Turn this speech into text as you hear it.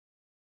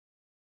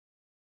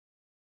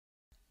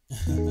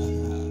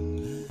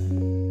Man,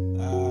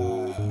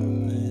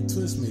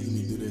 Twitch making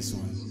me do this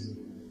one.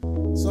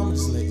 So I'm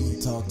just let E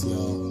talk to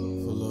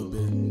y'all for a little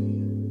bit.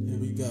 Here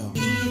we go.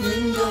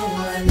 Even though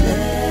I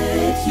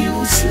let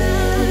you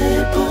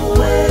slip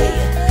away,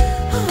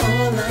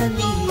 all I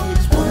need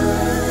is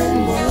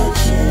one more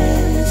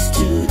chance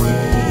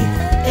today.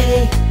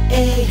 Hey,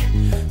 hey,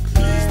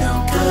 please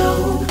don't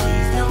go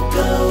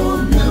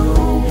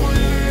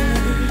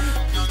nowhere.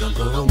 Please don't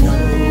go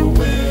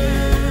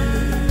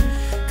nowhere,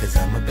 'cause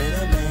I'm a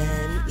better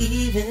man.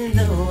 Even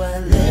though I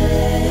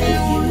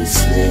let you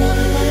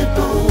slip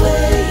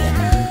away,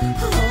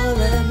 all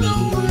I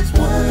need is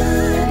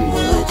one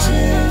more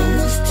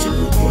chance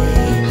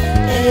today.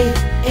 Hey,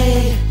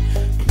 hey,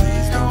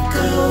 please don't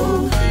go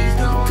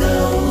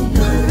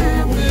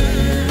nowhere.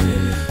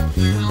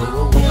 Please go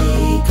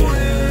away,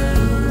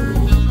 girl,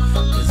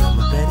 'cause I'm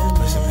a better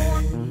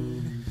man.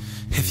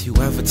 If you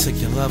ever took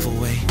your love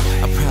away,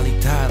 I probably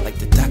died like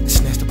the doctor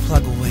snatched the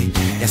plug away.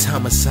 That's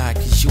homicide,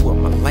 'cause you are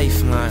my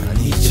lifeline. I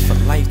need you for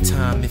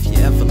lifetime. If you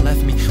ever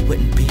left me,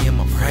 wouldn't be in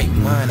my right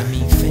mind. I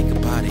mean, think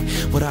about it.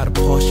 Without a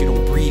pause, you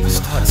don't breathe. It's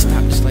hard to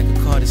stop, just like a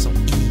car that's on E.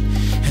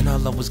 And our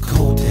love was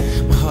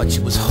golden. My heart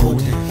you was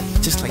holding.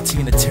 Just like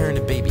Tina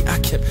Turner, baby, I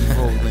kept you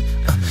rolling.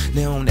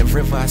 Now on that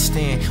river I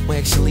stand. Well,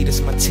 actually, that's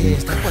my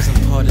tears. That wasn't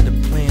part of the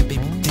plan,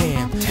 baby,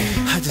 damn.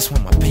 I just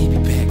want my baby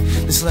back.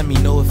 Just let me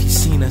know if you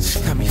seen her.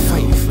 Got me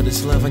fighting for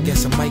this love, I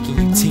guess I'm Mike and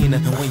you Tina.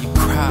 And when you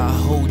cry, I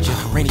hold you.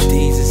 Rainy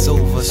days is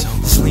over,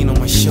 just lean on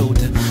my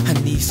shoulder. I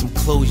need some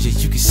closure.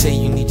 You can say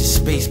you need your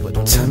space, but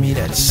don't tell me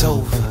that it's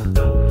over.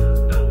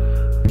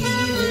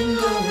 Even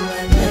though I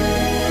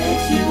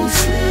let you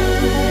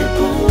slip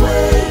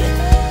away,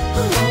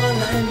 all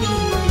I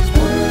need is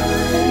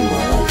one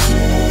more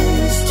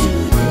chance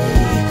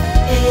today.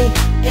 Hey,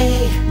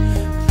 hey,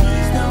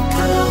 please don't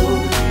go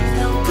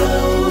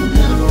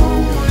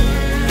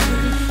nowhere.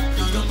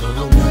 Please don't go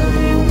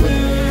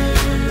nowhere,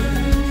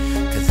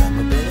 'cause I'm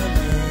a better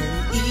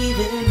man.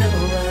 Even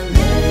though I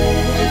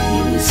let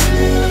you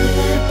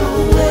slip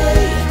away,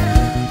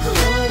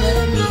 all I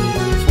need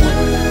is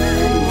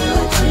one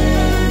more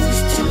chance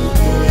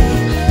today.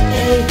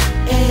 Hey,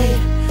 hey,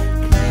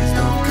 please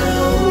don't go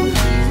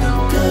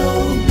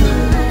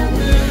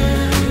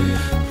nowhere.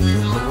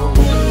 Please go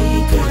away,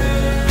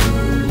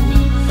 girl,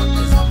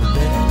 'cause I'm a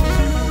better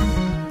man.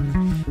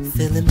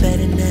 Feeling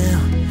better now.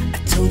 I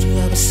told you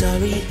I was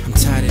sorry. I'm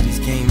tired of these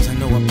games, I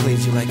know I played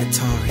you like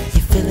Atari.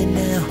 You feel it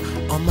now.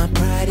 All my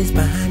pride is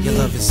behind Your me.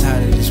 love is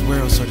out of this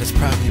world, so that's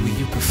probably where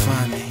you can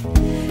find me.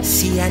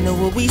 See, I know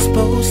what we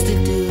supposed to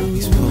do.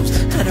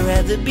 I'd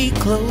rather be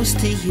close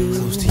to you.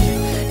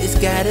 It's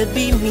gotta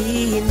be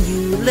me and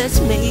you. Let's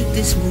make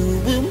this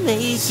move. We'll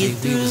make See, it we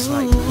through. was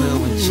like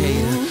Will and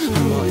Jada,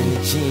 I'm Martin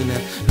and Gina.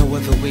 No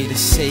other way to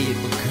say it,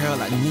 but girl,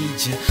 I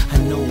need you. I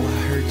know I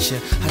hurt you,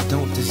 I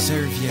don't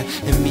deserve you.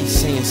 And me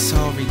saying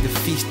sorry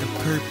defeats the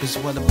purpose.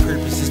 Well, the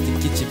purpose is to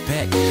get you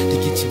back. To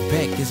get you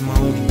back is my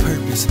only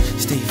purpose.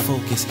 Stay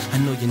focused, I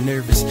know you're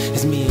nervous.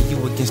 It's me and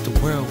you against the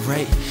world,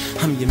 right?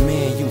 I'm your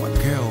man, you my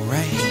girl,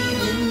 right?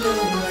 Even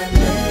though I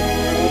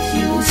let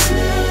you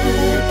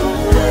slip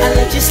away, I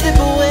let you slip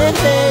away.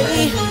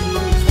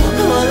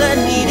 All I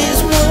need is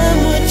one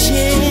more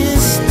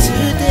chance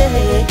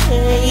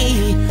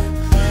today.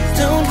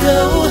 Don't go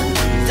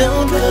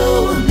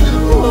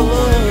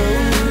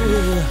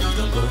nowhere.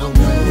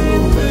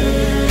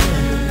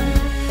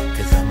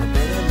 'Cause I'm a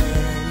better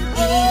man.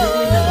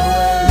 Even though I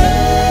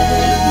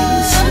let you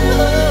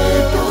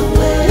slip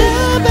away,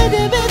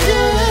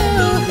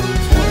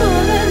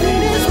 all I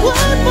need is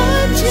one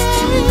more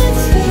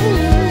chance.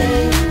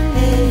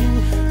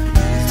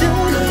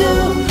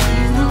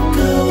 Don't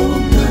go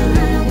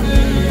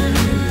nowhere.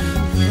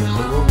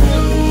 Go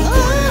away,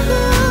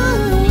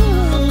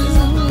 girl, 'cause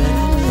I'm a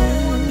better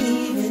man.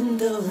 Even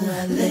though I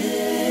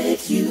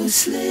let you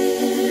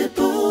slip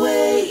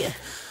away,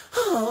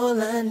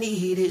 all I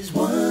need is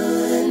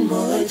one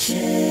more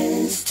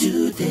chance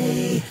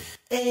today.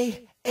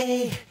 Hey,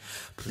 hey,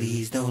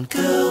 please don't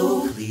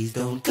go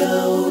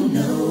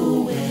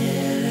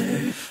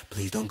nowhere.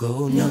 Please don't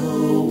go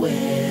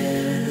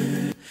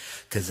nowhere,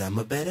 'cause I'm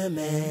a better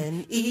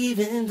man.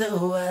 Even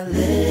though I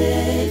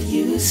let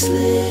you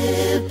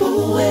slip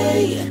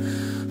away,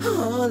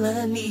 all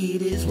I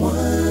need is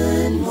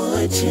one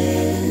more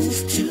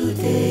chance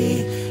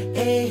today.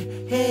 Hey,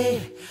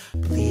 hey,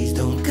 please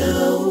don't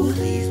go